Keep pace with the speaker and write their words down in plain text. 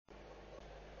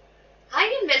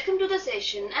welcome to the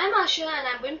session. I am Asha and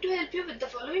I am going to help you with the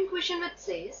following question, which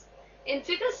says, in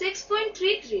figure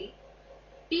 6.33,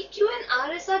 PQ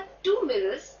and RS are two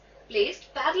mirrors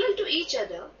placed parallel to each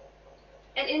other.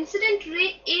 An incident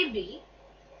ray AB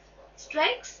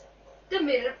strikes the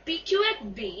mirror PQ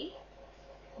at B.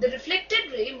 The reflected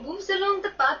ray moves along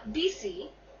the path BC,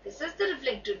 this is the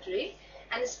reflected ray,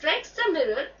 and strikes the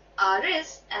mirror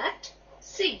RS at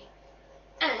C,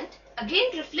 and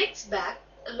again reflects back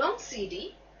along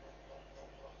CD.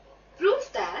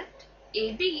 Prove that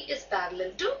AB is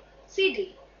parallel to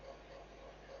CD.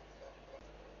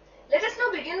 Let us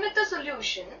now begin with the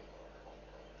solution.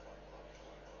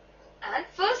 And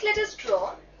first let us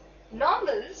draw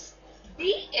normals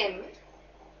BM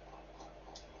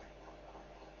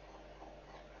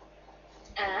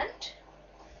and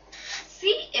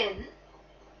CN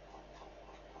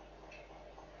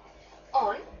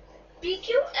on PQ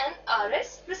and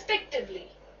RS respectively.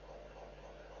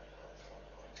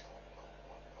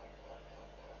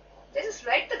 Let us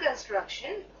write the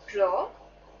construction. Draw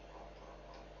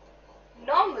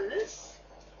normals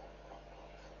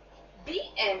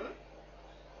BM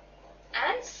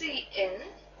and CN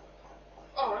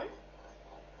on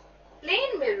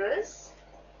plane mirrors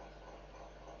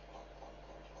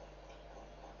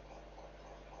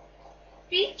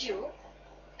PQ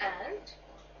and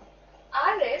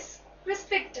RS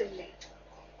respectively.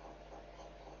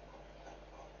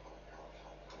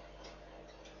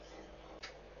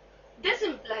 This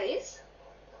implies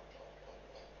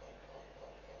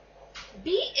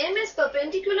BM is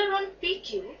perpendicular on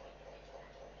PQ,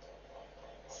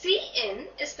 CN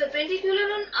is perpendicular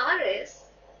on RS,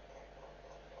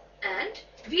 and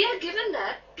we are given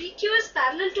that PQ is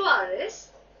parallel to RS.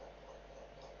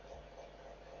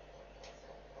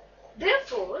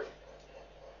 Therefore,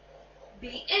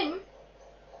 BM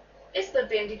is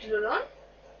perpendicular on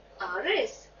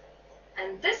RS,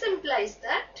 and this implies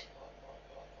that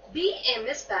BM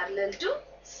is parallel to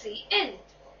CN,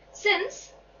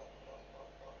 since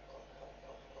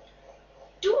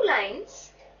two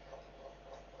lines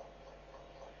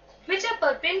which are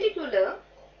perpendicular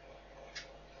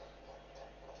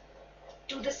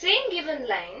to the same given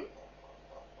line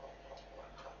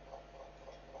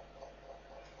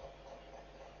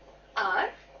are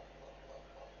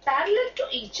parallel to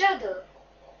each other.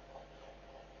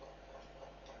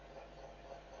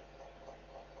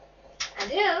 And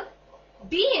here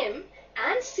BM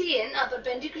and CN are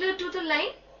perpendicular to the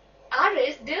line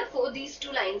RS, therefore these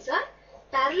two lines are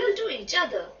parallel to each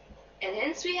other, and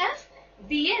hence we have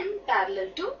BM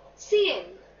parallel to CN.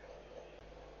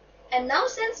 And now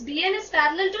since BN is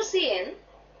parallel to CN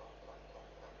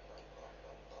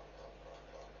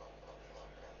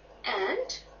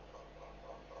and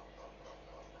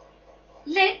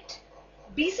let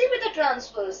BC be the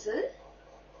transversal,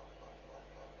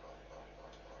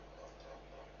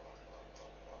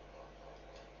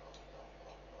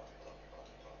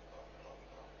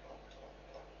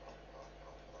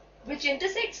 which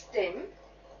intersects them,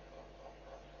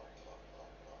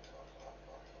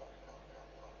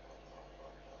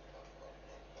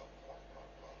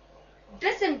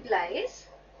 this implies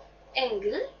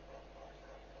angle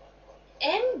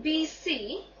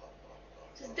MBC,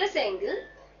 so this angle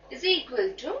is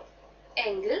equal to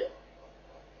angle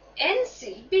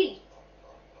NCB,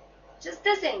 just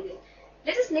this angle.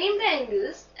 Let us name the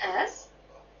angles as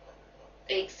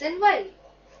X and Y.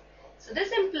 So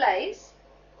this implies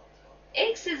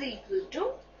X is equal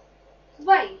to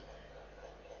Y.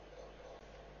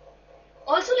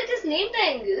 Also let us name the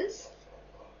angles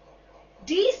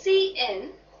DCN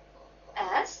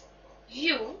as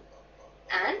U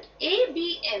and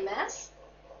ABM as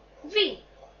V.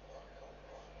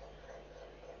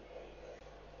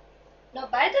 Now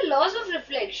by the laws of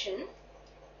reflection,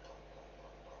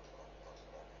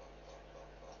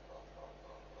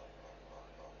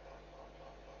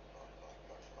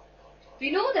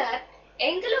 we know that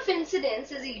angle of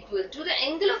incidence is equal to the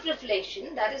angle of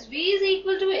reflection, that is V is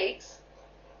equal to X.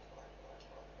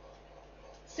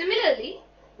 Similarly,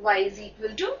 Y is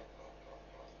equal to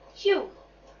U.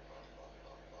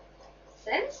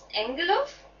 Since angle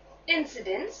of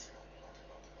incidence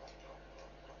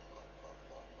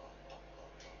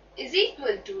is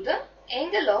equal to the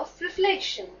angle of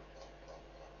reflection.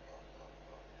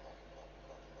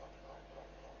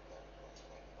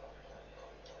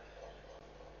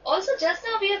 Also just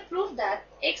now we have proved that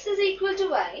X is equal to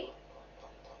Y.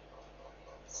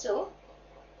 So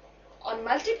on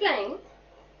multiplying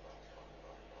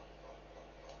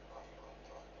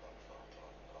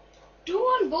two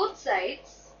on both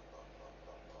sides,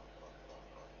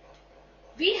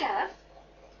 we have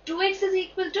 2x is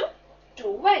equal to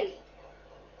 2y,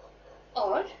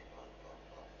 or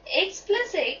x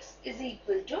plus x is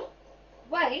equal to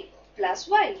y plus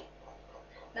y.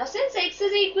 Now since x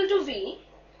is equal to v,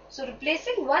 so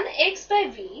replacing one x by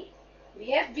v,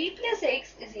 we have v plus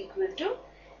x is equal to,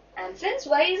 and since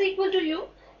y is equal to u,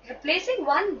 replacing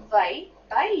one y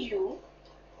by u,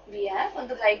 we have on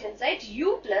the right hand side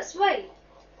u plus y.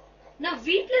 Now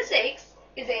v plus x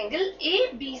is angle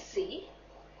ABC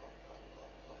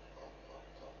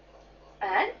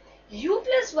and u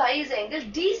plus y is angle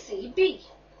DCB.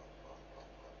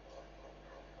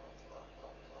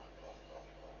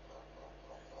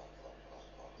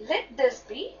 Let this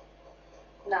be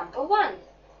number 1.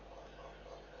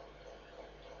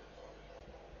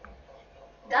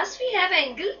 Thus we have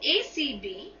angle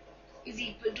ACB is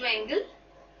equal to angle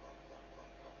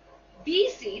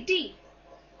BCD.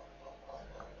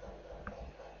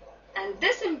 And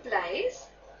this implies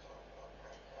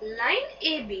line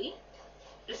AB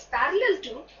is parallel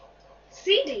to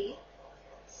CD,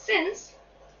 since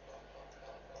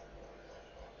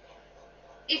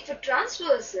if a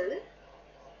transversal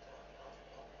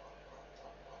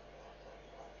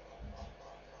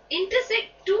intersect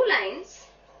two lines,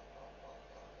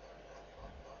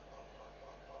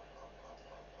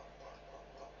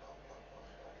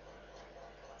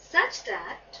 such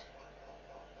that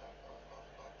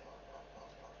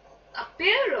a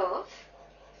pair of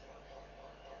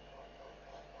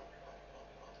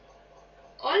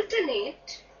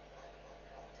alternate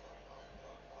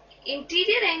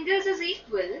interior angles is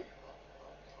equal,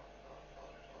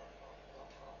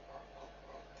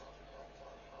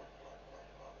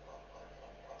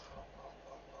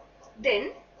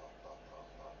 then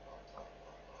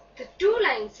the two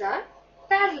lines are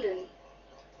parallel.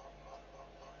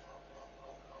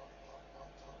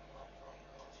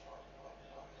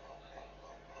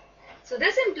 So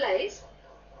this implies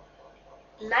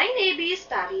line AB is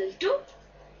parallel to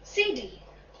CD.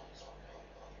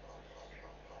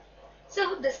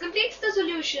 So this completes the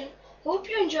solution. Hope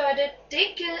you enjoyed it.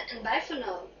 Take care and bye for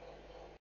now.